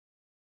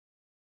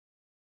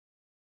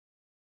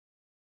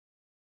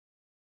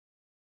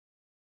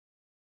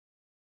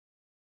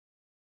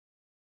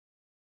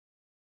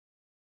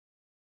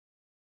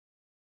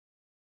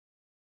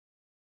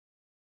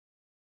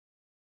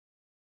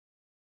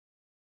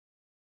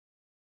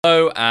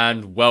Hello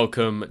and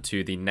welcome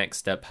to the Next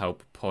Step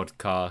Help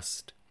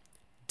podcast.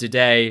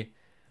 Today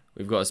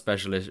we've got a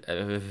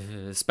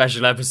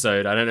special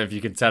episode. I don't know if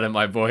you can tell in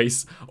my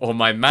voice or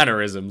my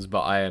mannerisms, but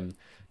I am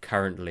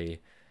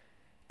currently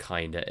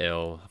kind of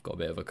ill. I've got a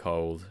bit of a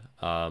cold.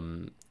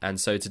 And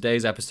so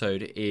today's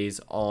episode is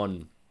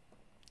on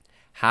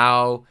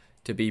how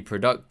to be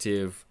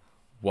productive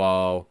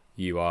while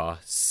you are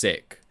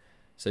sick.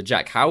 So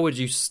Jack, how would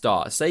you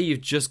start? Say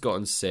you've just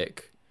gotten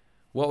sick.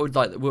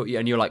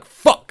 And you're like,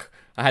 fuck,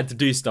 I had to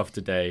do stuff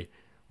today.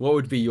 What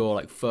would be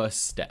your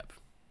first step?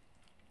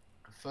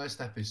 First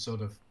step is sort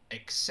of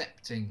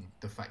accepting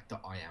the fact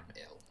that I am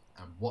ill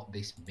and what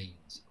this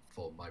means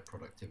for my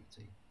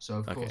productivity. So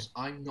of course,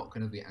 I'm not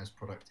going to be as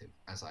productive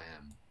as I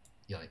am,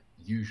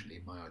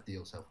 usually my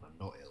ideal self when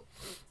I'm not ill,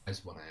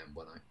 as when I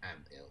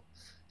am ill.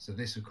 So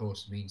this, of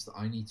course, means that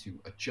I need to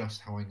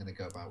adjust how I'm going to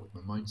go about with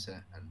my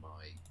mindset and my,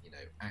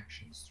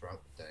 actions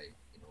throughout the day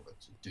in order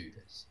to do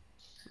this.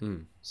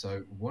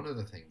 So one of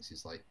the things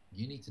is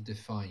you need to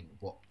define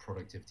what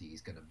productivity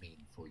is going to mean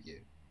for you,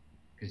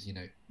 because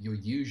your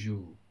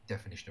usual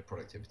definition of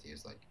productivity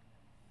is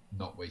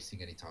not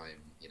wasting any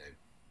time,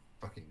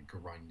 fucking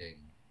grinding,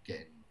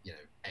 getting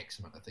X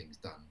amount of things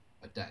done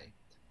a day,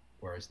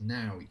 whereas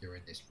now you're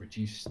in this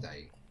reduced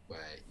state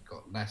where you've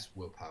got less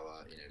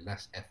willpower,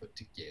 less effort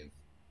to give.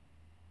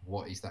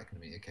 What is that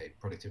going to mean? Okay,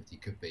 productivity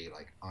could be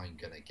I'm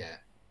going to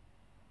get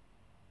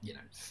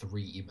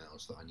 3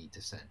 emails that I need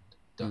to send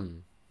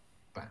done.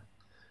 Bam.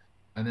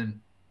 And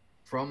then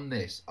from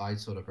this, I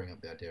sort of bring up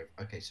the idea of,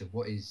 okay, so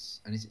what is,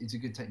 and it's a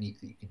good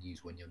technique that you can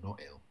use when you're not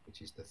ill, which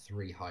is the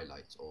 3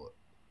 highlights,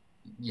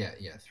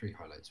 3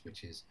 highlights,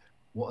 which is,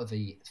 what are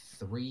the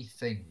 3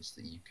 things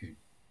that you could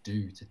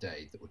do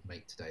today that would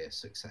make today a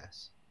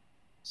success?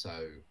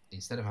 So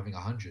instead of having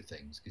 100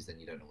 things, because then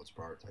you don't know what to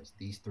prioritize,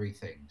 these 3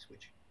 things,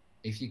 which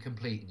if you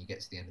complete and you get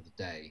to the end of the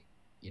day,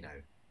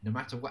 no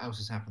matter what else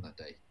has happened that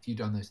day, if you've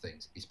done those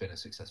things, it's been a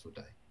successful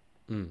day.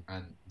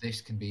 And this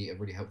can be a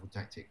really helpful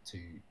tactic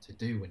to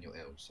do when you're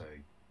ill. So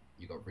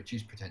you've got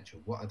reduced potential.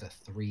 What are the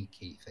 3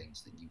 key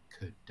things that you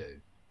could do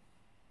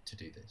to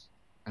do this?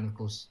 And of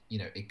course,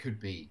 it could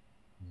be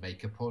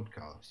make a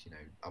podcast,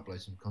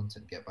 upload some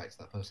content, get back to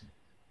that person.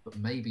 But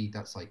maybe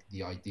that's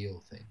the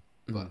ideal thing.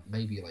 But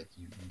maybe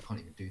you can't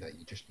even do that.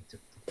 You just need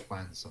to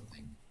plan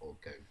something or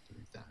go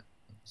through that.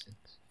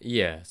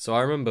 Yeah, so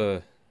I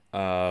remember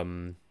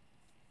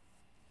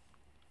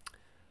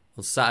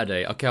on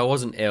Saturday, okay, I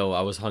wasn't ill,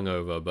 I was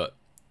hungover, but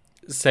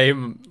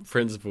same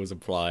principles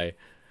apply.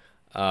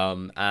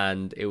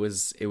 And it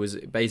was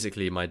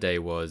basically, my day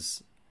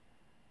was,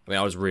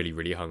 I was really,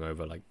 really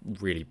hungover,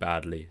 really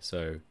badly.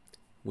 So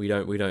we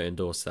don't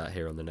endorse that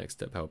here on the Next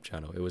Step Help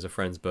channel. It was a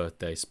friend's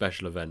birthday,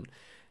 special event.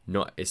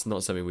 It's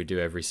not something we do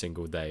every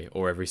single day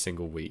or every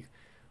single week,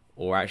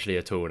 or actually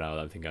at all now. I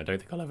don't think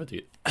I'll ever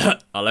do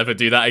I'll ever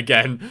do that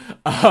again.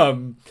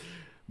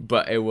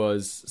 But it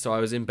was, so I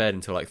was in bed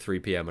until 3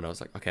 p.m. and I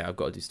was like, okay, I've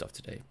got to do stuff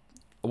today.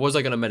 Was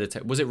I going to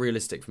meditate? Was it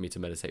realistic for me to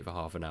meditate for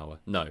half an hour?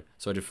 No.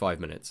 So I did 5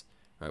 minutes.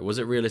 Right. Was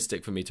it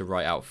realistic for me to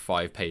write out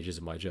 5 pages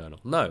in my journal?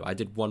 No, I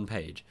did 1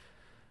 page.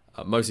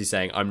 Mostly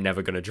saying I'm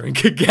never going to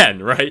drink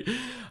again, right?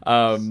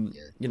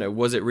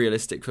 Was it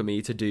realistic for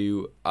me to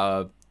do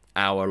a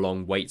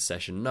hour-long weight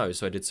session? No.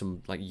 So I did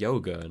some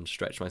yoga and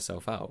stretch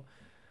myself out.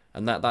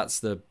 And that's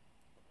the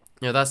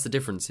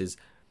difference is,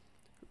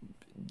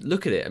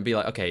 look at it and be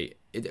like, okay,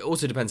 it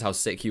also depends how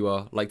sick you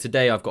are.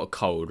 Today I've got a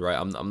cold, right?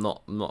 I'm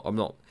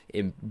not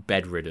in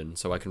bedridden,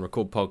 so I can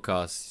record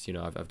podcasts.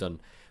 I've done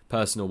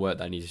personal work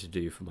that I needed to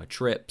do for my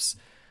trips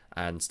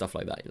and stuff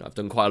like that. I've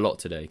done quite a lot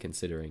today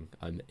considering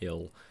I'm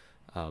ill.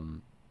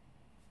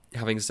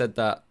 Having said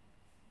that,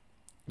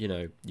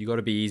 you got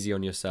to be easy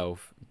on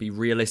yourself. Be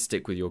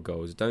realistic with your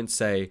goals. Don't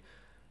say,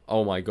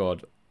 oh my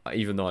God,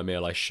 even though I'm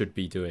ill, I should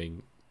be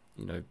doing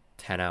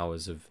 10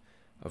 hours of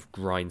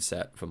grind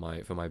set for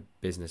my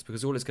business,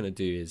 because all it's going to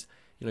do is,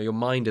 your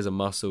mind is a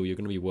muscle. You're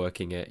going to be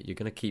working it. You're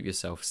going to keep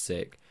yourself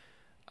sick.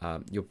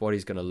 Your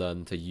body's going to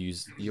learn to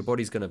use, your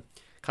body's going to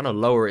kind of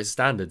lower its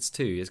standards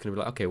too. It's going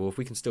to be okay, well, if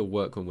we can still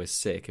work when we're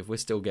sick, if we're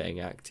still getting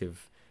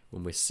active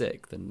when we're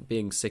sick, then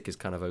being sick is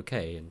kind of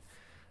okay. And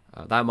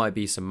that might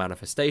be some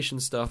manifestation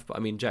stuff.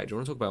 But Jack, do you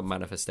want to talk about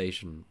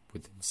manifestation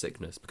within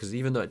sickness? Because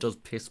even though it does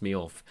piss me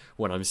off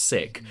when I'm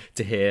sick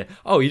to hear,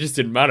 oh, you just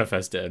didn't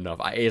manifest it enough,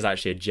 it is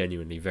actually a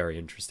genuinely very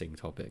interesting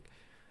topic.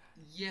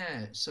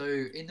 Yeah, so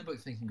in the book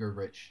Think and Grow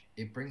Rich,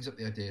 it brings up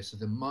the idea, so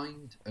the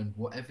mind and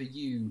whatever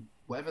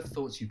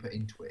thoughts you put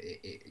into it,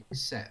 it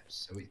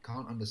accepts, so it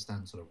can't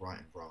understand sort of right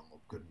and wrong or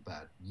good and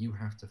bad. You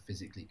have to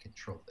physically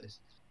control this.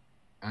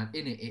 And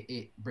in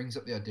it brings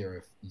up the idea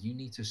of you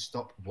need to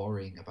stop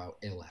worrying about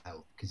ill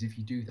health, because if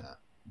you do that,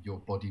 your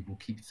body will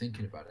keep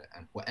thinking about it,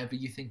 and whatever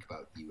you think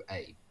about, you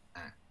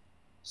act.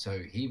 So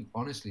he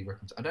honestly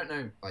recommends, I don't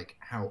know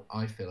how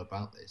I feel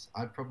about this.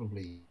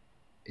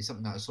 It's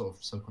something that I sort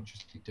of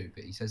subconsciously do,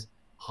 but he says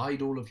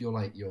hide all of your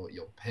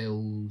your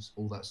pills,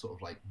 all that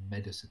sort of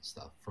medicine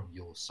stuff from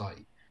your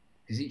sight,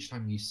 because each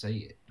time you say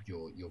it,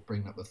 you're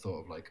bringing up the thought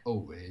of like,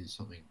 oh, here's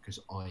something because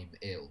I'm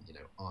ill. You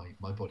know,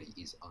 my body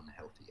is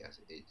unhealthy as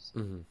it is.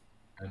 Mm-hmm.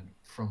 And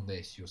from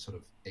this, you're sort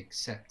of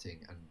accepting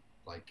and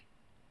like,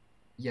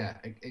 yeah,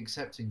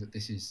 accepting that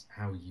this is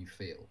how you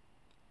feel.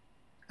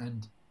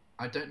 And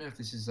I don't know if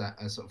this is a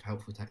sort of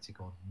helpful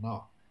tactic or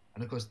not.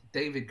 And of course,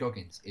 David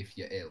Goggins, if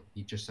you're ill,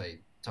 he'd just say,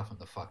 toughen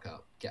the fuck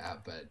up, get out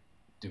of bed,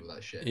 do all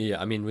that shit.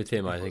 Yeah, I mean, with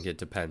him, I think it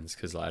depends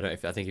because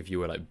like I think if you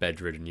were like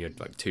bedridden, you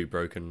had like two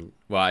broken.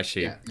 Well,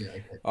 actually, Yeah,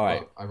 okay. all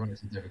right. Well,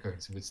 ironically, David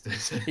Goggins would still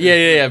say.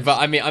 Yeah. But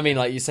I mean,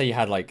 like you say you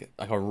had like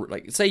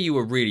say you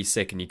were really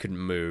sick and you couldn't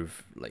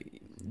move. Like,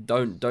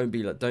 don't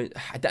be like don't.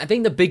 I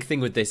think the big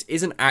thing with this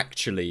isn't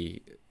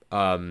actually,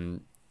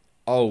 it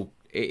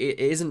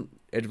isn't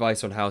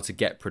advice on how to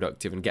get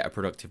productive and get a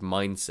productive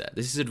mindset.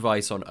 This is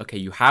advice on, okay,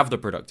 you have the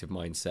productive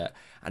mindset,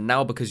 and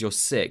now because you're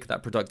sick,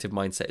 that productive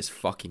mindset is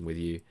fucking with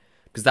you.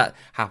 Because that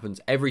happens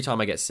every time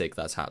I get sick.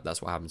 That's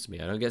what happens to me.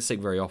 I don't get sick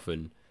very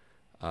often,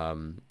 but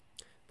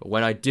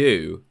when I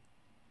do,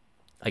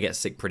 I get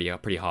sick pretty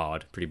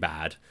hard, pretty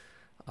bad.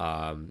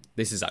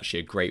 This is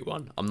actually a great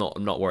one. I'm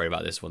not worried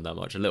about this one that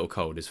much. A little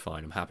cold is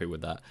fine. I'm happy with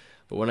that.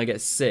 But when I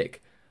get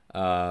sick,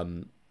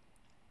 the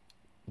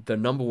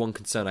number one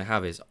concern I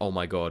have is, oh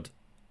my god,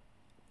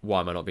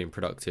 why am I not being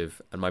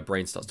productive? And my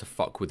brain starts to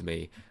fuck with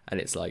me, and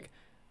it's like,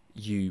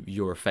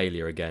 you're a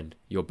failure again.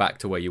 You're back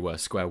to where you were,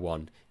 square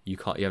one. You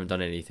haven't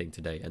done anything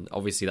today, and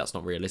obviously that's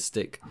not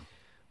realistic.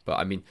 But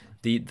I mean,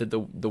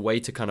 the way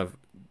to kind of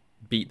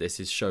beat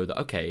this is show that,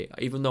 okay,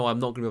 even though I'm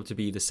not going to be able to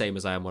be the same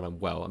as I am when I'm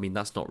well, I mean,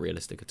 that's not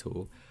realistic at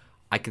all.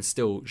 I can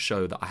still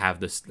show that I have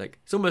this, like,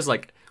 it's almost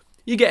like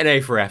you get an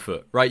A for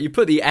effort, right? You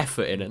put the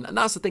effort in, and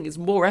that's the thing. It's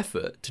more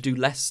effort to do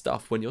less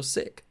stuff when you're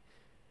sick.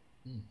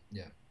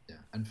 Yeah.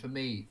 And for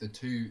me, the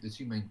two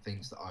main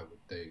things that I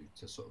would do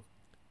to sort of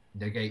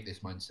negate this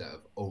mindset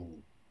of, oh,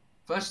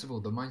 first of all,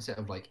 the mindset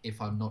of like, if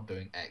I'm not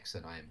doing X,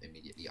 then I am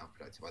immediately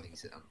unproductive. I think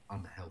it's an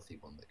unhealthy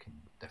one that can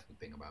definitely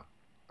bring about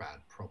bad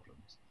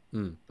problems.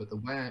 But the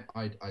way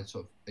I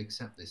sort of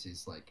accept this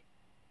is like,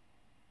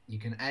 you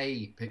can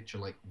picture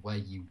like where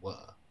you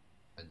were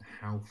and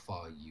how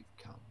far you've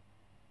come,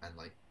 and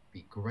like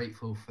be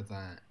grateful for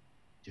that.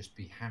 Just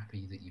be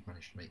happy that you've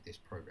managed to make this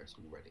progress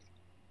already.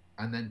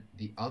 And then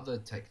the other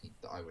technique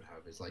that I would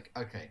have is like,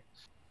 okay,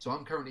 so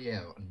I'm currently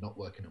ill and not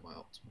working at my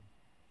optimum.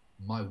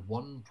 My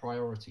one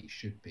priority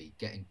should be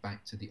getting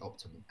back to the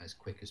optimum as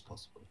quick as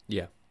possible.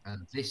 Yeah.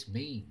 And this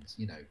means,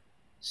 you know,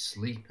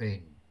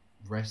 sleeping,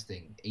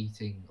 resting,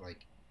 eating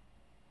like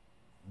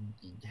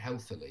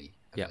healthily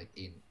and like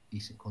in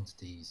decent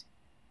quantities,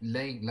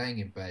 laying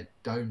in bed.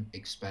 Don't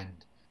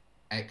expend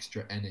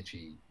extra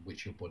energy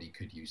which your body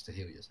could use to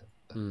heal yourself.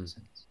 That makes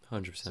sense.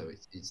 100%. So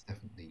it's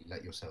definitely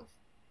let yourself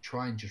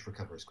try and just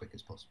recover as quick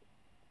as possible.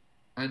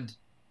 And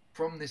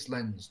from this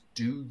lens,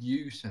 do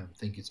you, Sam,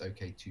 think it's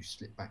okay to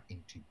slip back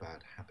into bad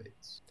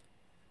habits?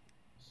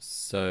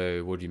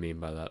 So, what do you mean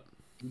by that?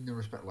 In the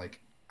respect, like,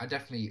 I've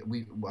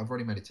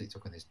already made a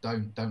TikTok on this.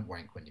 Don't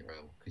wank when you're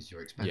ill, because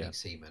you're expending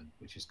semen,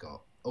 which has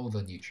got all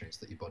the nutrients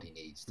that your body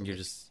needs. You're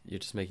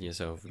just making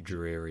yourself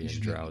dreary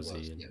and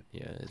drowsy, and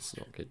it's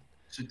not good.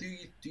 So, do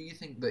you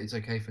think that it's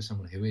okay for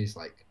someone who is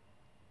like,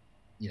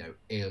 you know,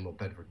 ill or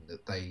bedridden,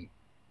 that they,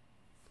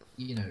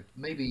 you know,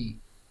 maybe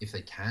if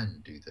they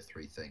can do the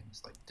three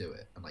things, like do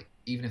it, and like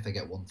even if they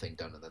get one thing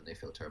done and then they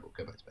feel terrible,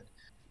 go back to bed.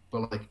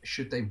 But like,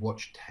 should they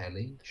watch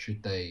telly?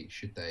 Should they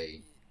slip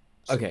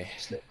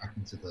back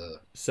into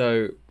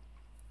the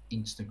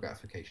instant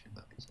gratification? If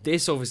that makes sense.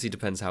 This obviously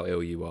depends how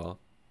ill you are,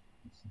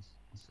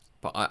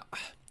 but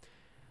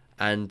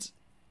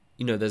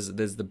you know, there's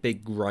the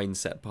big grind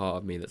set part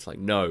of me that's like,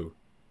 no,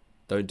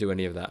 don't do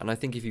any of that. And I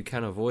think if you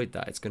can avoid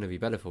that, it's going to be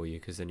better for you,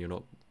 because then you're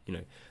not, you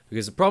know,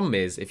 because the problem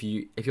is if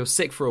you're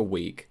sick for a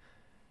week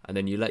and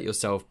then you let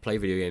yourself play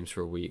video games for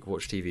a week,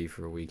 watch TV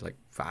for a week, like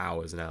for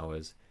hours and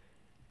hours,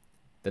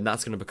 then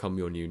that's going to become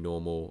your new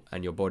normal,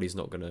 and your body's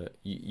not going to,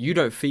 you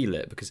don't feel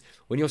it, because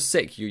when you're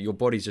sick, your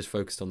body's just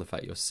focused on the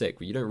fact you're sick,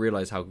 but you don't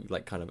realize how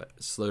like kind of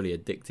slowly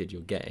addicted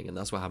you're getting. And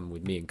that's what happened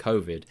with me in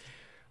COVID.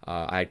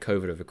 I had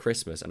COVID over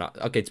Christmas, and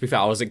to be fair,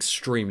 I was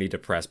extremely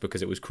depressed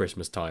because it was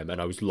Christmas time and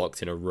I was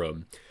locked in a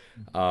room.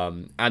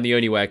 And the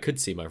only way I could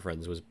see my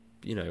friends was,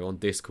 you know, on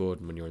Discord,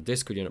 and when you're on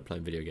Discord, you end up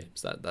playing video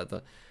games.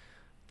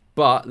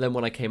 But then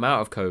when I came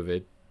out of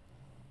COVID,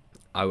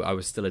 I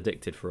was still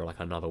addicted for like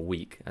another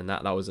week, and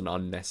that was an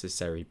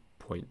unnecessary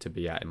point to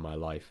be at in my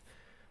life.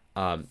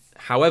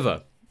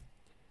 However,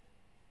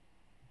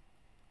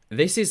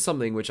 this is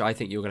something which I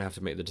think you're going to have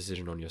to make the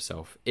decision on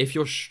yourself. If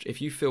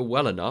you feel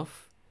well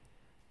enough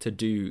to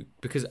do,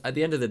 because at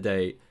the end of the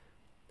day,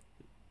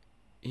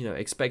 you know,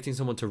 expecting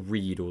someone to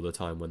read all the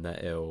time when they're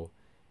ill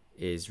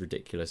is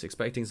ridiculous.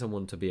 Expecting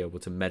someone to be able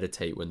to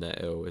meditate when they're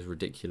ill is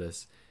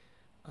ridiculous.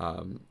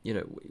 You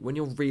know, when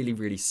you're really,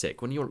 really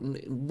sick, when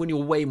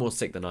you're way more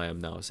sick than I am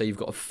now, say you've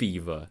got a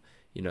fever,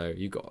 you know,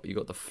 you got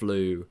the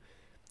flu,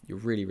 you're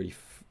really, really,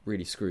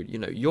 really screwed. You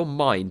know, your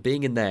mind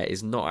being in there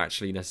is not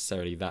actually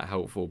necessarily that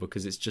helpful,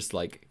 because it's just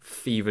like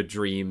fever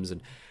dreams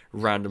and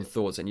random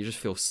thoughts, and you just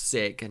feel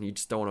sick, and you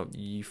just don't want to.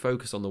 You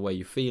focus on the way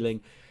you're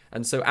feeling,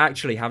 and so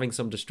actually having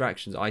some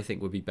distractions, I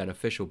think, would be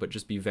beneficial, but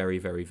just be very,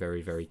 very,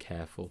 very, very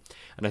careful.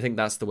 And I think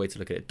that's the way to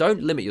look at it.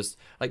 Don't limit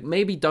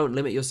maybe don't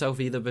limit yourself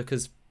either,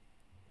 because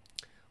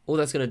all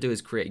that's going to do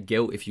is create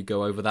guilt if you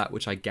go over that,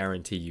 which I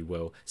guarantee you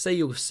will. Say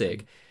you're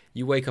sick,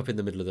 you wake up in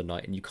the middle of the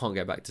night and you can't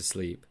get back to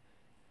sleep.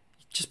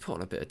 Just put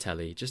on a bit of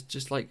telly,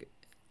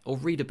 or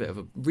read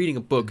reading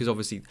a book, because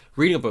obviously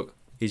reading a book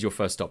is your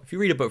first stop. If you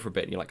read a book for a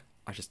bit and you're like,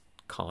 I just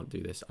can't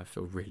do this, I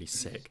feel really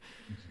sick,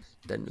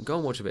 then go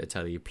and watch a bit of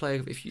telly. You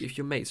play if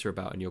your mates are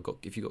about and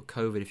if you've got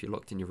COVID, if you're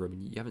locked in your room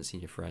and you haven't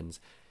seen your friends,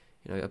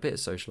 a bit of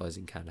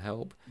socializing can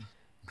help.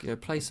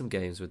 Play some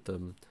games with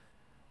them.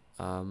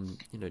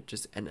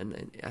 Just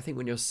and I think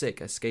when you're sick,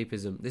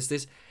 escapism.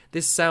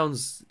 This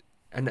sounds.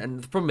 And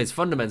the problem is,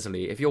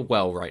 fundamentally, if you're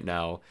well right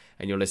now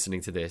and you're listening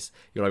to this,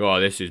 you're like,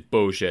 oh, this is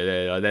bullshit.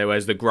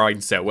 Where's the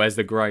grind set? Where's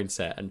the grind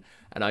set? And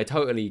I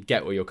totally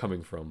get where you're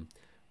coming from.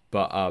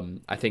 But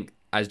I think,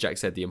 as Jack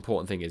said, the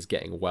important thing is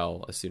getting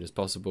well as soon as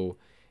possible.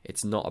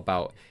 It's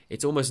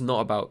almost not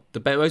about, the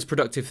most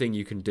productive thing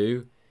you can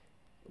do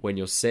when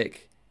you're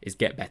sick is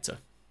get better.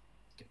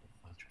 100%.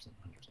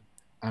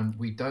 And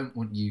we don't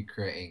want you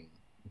creating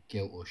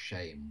guilt or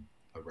shame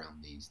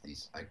around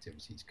these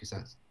activities, because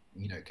that's,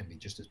 it can be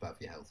just as bad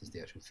for your health as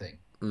the actual thing.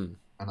 And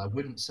I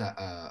wouldn't set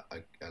a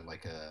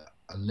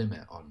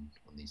limit on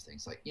these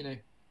things. Like,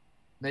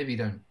 maybe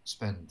don't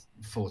spend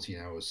 14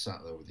 hours sat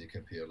there with your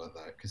computer like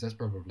that, because that's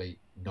probably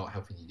not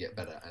helping you get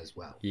better as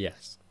well.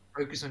 Yes.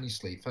 Focus on your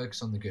sleep.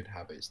 Focus on the good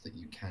habits that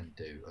you can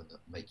do and that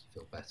make you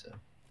feel better.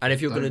 And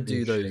if you're going to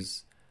do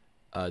those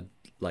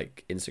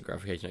instant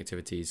gratification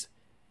activities,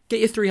 get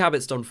your 3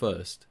 habits done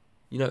first.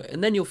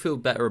 And then you'll feel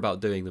better about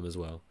doing them as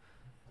well.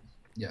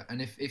 Yeah,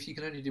 and if you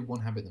can only do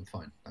 1 habit, then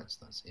fine.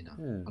 That's enough.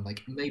 And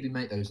maybe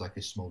make those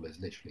as small as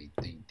literally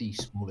the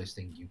smallest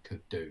thing you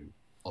could do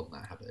on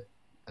that habit,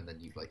 and then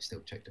you've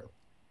still checked out.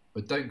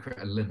 But don't create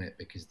a limit,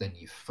 because then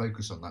you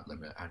focus on that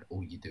limit, and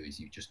all you do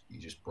is you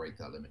just break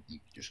that limit. You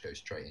just go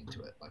straight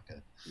into it like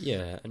a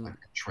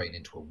train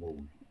into a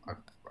wall. I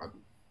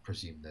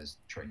presume there's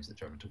trains that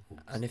drive into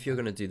walls. And if you're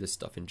gonna do this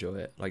stuff, enjoy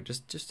it.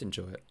 Just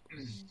enjoy it.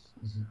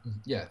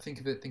 Yeah, think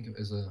of it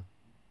as a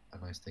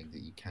nice thing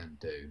that you can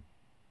do.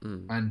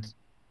 And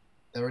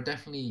there are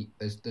definitely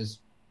there's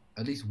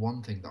at least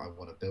one thing that I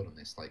want to build on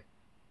this.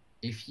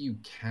 If you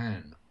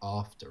can,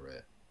 after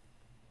it,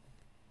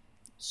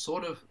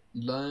 sort of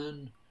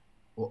learn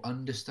or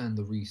understand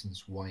the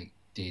reasons why it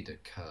did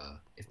occur,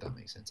 if that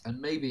makes sense.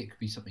 And maybe it could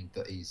be something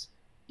that is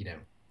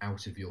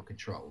out of your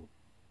control,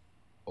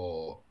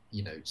 or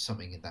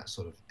something in that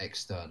sort of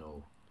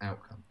external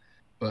outcome.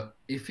 But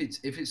if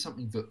it's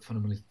something that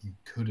fundamentally you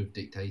could have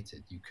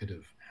dictated, you could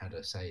have had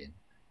a say in,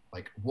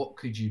 what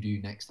could you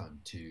do next time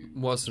to...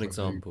 What's an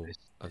example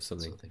of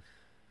something? Sort of thing?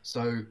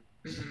 So,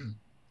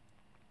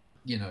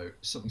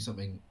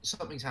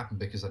 something's happened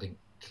because I didn't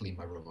clean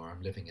my room, or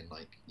I'm living in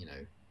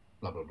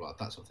blah, blah, blah,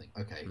 that sort of thing.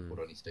 Okay, what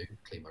do I need to do?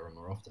 Clean my room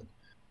more often.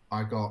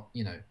 I got,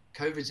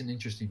 COVID's an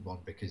interesting one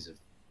because of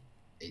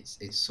it's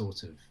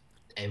sort of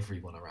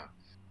everyone around.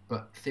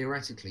 But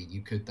theoretically, you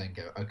could then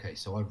go, okay,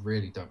 so I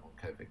really don't want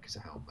COVID because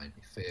of how it made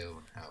me feel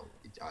and how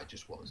I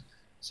just was.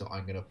 So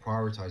I'm going to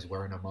prioritize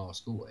wearing a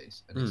mask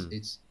always. And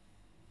it's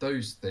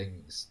those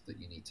things that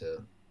you need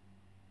to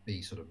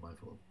be sort of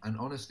mindful of. And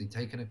honestly,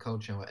 taking a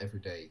cold shower every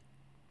day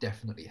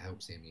definitely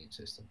helps the immune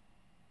system.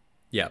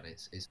 Yeah. And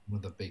it's one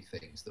of the big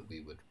things that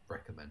we would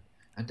recommend.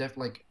 And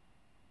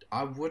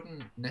I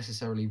wouldn't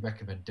necessarily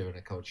recommend doing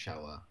a cold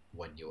shower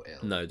when you're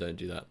ill. No, don't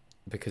do that.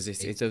 Because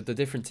the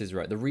difference is,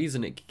 right, the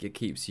reason it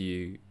keeps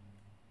you...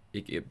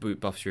 It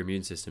buffs your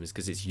immune system is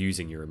because it's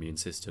using your immune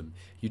system.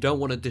 You don't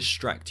want to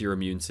distract your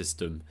immune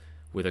system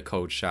with a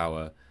cold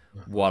shower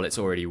while it's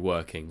already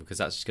working, because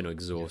that's just going to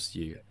exhaust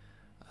you.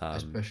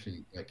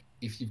 Especially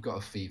if you've got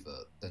a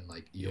fever, then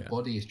your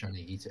body is trying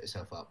to heat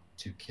itself up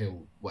to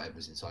kill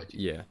whatever's inside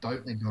you. Yeah.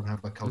 Don't then go and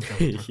have a cold shower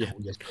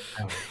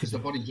because the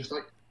body's just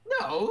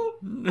no,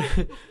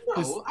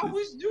 I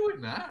was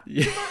doing that.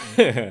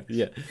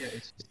 Yeah,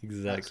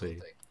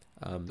 exactly.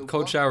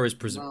 Cold shower is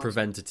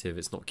preventative.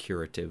 It's not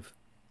curative.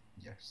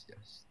 Yes.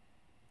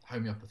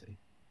 Homeopathy.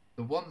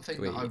 The one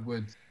thing that I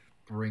would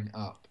bring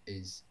up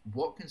is,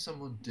 what can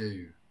someone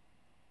do,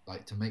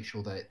 to make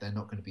sure that they're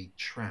not going to be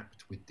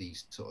trapped with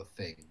these sort of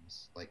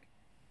things?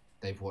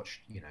 They've watched,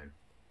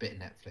 bit of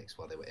Netflix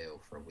while they were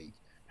ill for a week.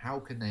 How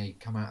can they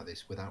come out of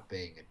this without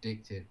being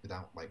addicted,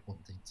 without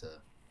wanting to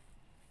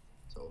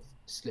sort of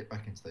slip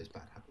back into those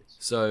bad habits?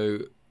 So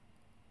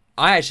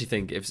I actually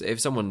think if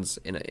someone's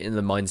in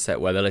the mindset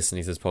where they're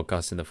listening to this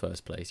podcast in the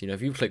first place,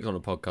 if you clicked on a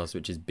podcast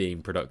which is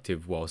being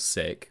productive while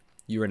sick,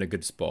 you're in a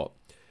good spot.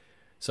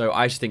 So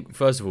I actually think,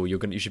 first of all,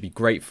 you should be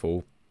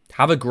grateful.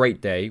 Have a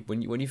great day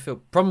when you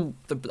feel.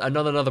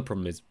 Another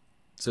problem is,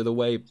 so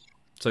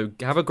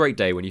have a great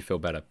day when you feel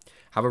better.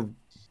 Have a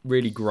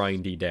really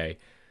grindy day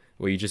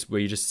where you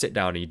just sit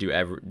down and you do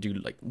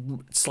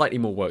slightly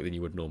more work than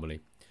you would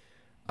normally.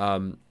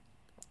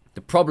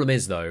 The problem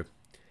is, though,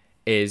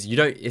 is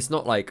it's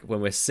not like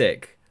when we're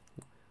sick,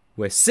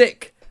 we're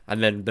sick,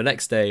 and then the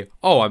next day,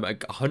 oh, I'm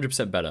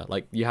 100% better.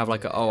 Like you have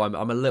like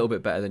I'm a little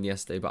bit better than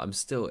yesterday, but I'm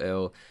still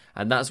ill,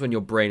 and that's when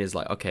your brain is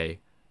like, okay,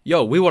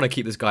 yo, we want to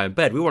keep this guy in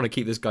bed, we want to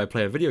keep this guy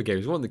playing video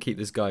games, we want to keep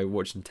this guy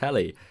watching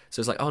telly.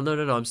 So it's like, oh no,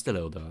 I'm still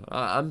ill though.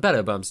 I'm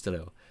better, but I'm still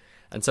ill.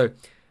 And so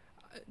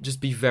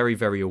just be very,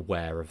 very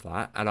aware of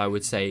that. And I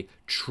would say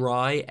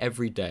try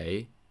every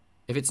day.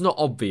 If it's not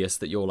obvious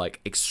that you're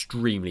like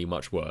extremely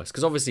much worse,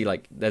 because obviously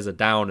like there's a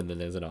down and then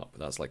there's an up.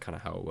 That's like kind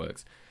of how it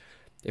works.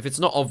 If it's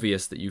not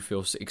obvious that you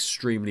feel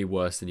extremely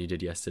worse than you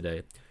did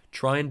yesterday,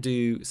 try and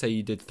do, say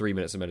you did 3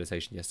 minutes of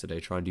meditation yesterday,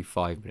 try and do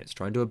 5 minutes,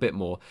 try and do a bit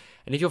more.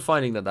 And if you're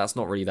finding that that's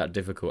not really that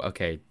difficult,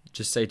 okay,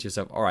 just say to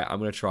yourself, all right, I'm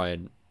going to try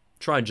and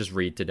just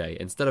read today.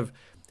 Instead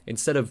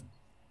of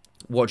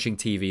watching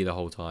TV the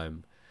whole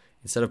time,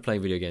 instead of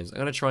playing video games, I'm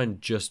going to try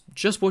and just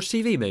watch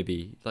TV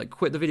maybe, like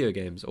quit the video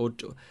games or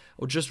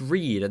just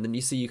read. And then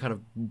you see you kind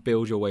of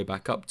build your way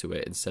back up to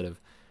it instead of,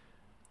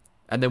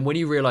 and then when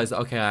you realize that,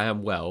 okay, I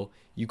am well,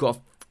 you got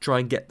to try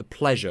and get the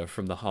pleasure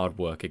from the hard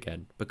work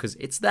again, because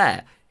it's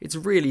there. It's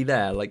really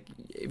there. Like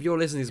if you're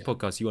listening to this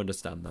podcast, you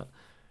understand that.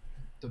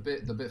 The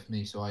bit for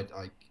me, so I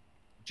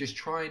just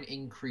try and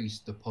increase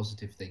the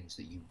positive things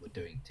that you were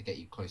doing to get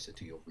you closer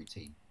to your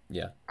routine.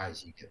 Yeah.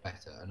 As you get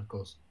better, and of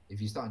course, if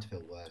you're starting to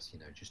feel worse,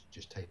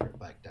 just taper it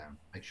back down.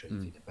 Make sure you're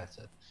feeling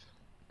better.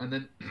 And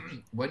then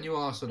when you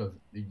are sort of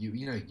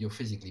you're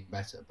physically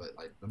better, but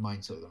like the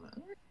mind sort of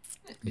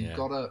you've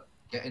gotta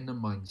get in the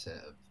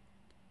mindset of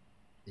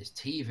this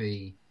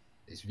TV,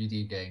 this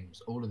video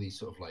games, all of these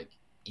sort of like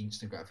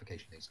instant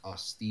gratification things are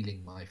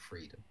stealing my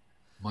freedom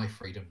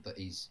that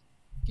is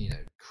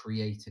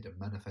created and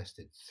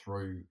manifested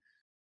through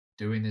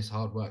doing this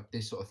hard work,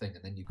 this sort of thing.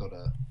 And then you've got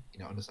to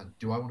understand,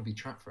 do I want to be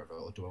trapped forever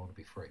or do I want to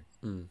be free?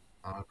 And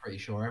I'm pretty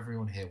sure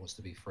everyone here wants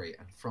to be free,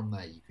 and from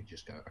there you could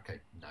just go, okay,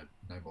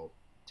 no more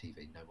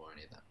TV, no more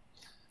any of that.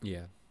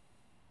 Yeah,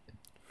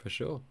 for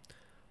sure.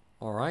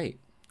 All right,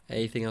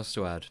 anything else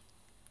to add?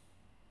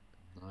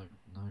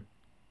 No,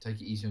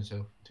 take it easy on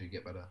yourself until you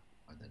get better,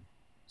 and then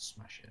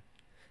smash it.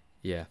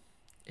 Yeah,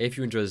 if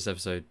you enjoyed this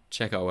episode,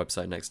 check out our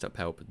website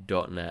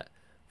nextstephelp.net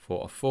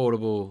for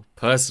affordable,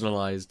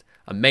 personalized,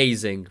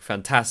 amazing,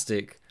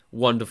 fantastic,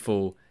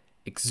 wonderful,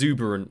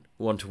 exuberant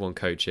one-to-one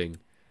coaching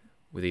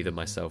with either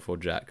myself or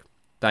Jack.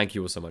 Thank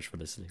you all so much for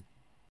listening.